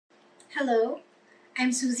Hello,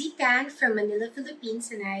 I'm Susie Tan from Manila,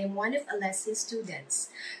 Philippines, and I am one of Alessia's students.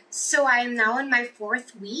 So I am now on my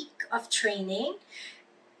fourth week of training.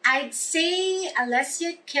 I'd say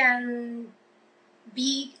Alessia can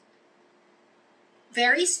be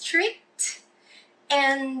very strict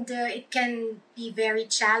and it can be very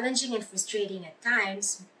challenging and frustrating at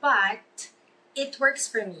times, but it works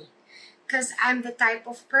for me because I'm the type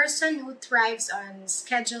of person who thrives on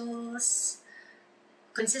schedules,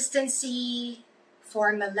 consistency,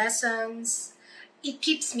 formal lessons. It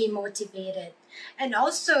keeps me motivated. And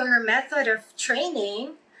also, her method of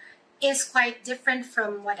training is quite different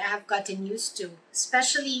from what I have gotten used to,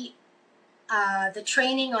 especially the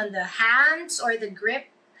training on the hands or the grip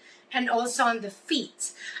and also on the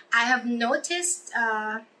feet. I have noticed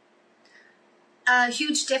a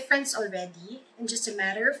huge difference already in just a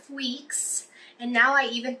matter of weeks. And now I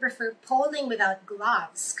even prefer poling without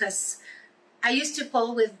gloves because I used to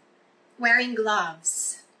pole with wearing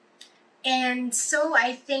gloves. And so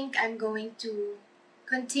I think I'm going to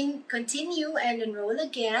continue and enroll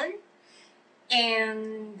again.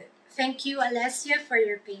 And thank you, Alessia, for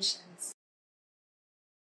your patience.